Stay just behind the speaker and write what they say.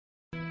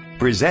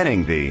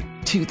Presenting the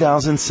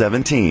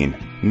 2017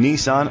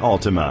 Nissan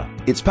Altima.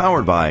 It's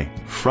powered by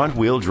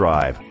front-wheel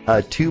drive,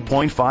 a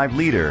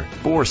 2.5-liter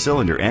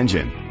 4-cylinder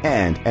engine,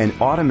 and an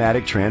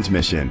automatic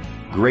transmission.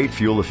 Great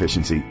fuel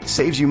efficiency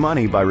saves you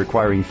money by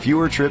requiring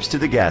fewer trips to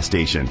the gas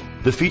station.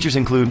 The features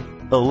include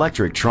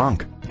electric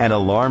trunk, an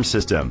alarm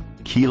system,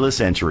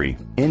 keyless entry,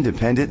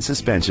 independent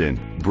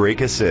suspension, brake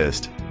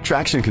assist,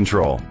 traction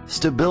control,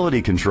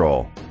 stability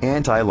control,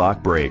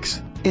 anti-lock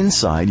brakes.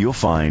 Inside you'll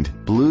find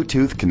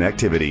Bluetooth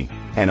connectivity,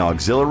 an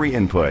auxiliary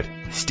input,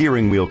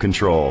 steering wheel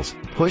controls,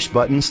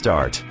 push-button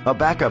start, a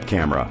backup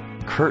camera,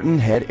 curtain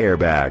head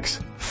airbags,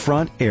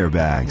 front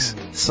airbags,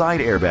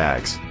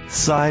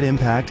 side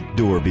impact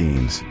door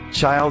beams,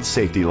 child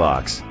safety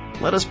locks.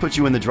 Let us put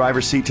you in the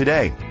driver's seat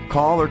today.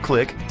 Call or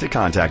click to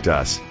contact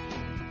us.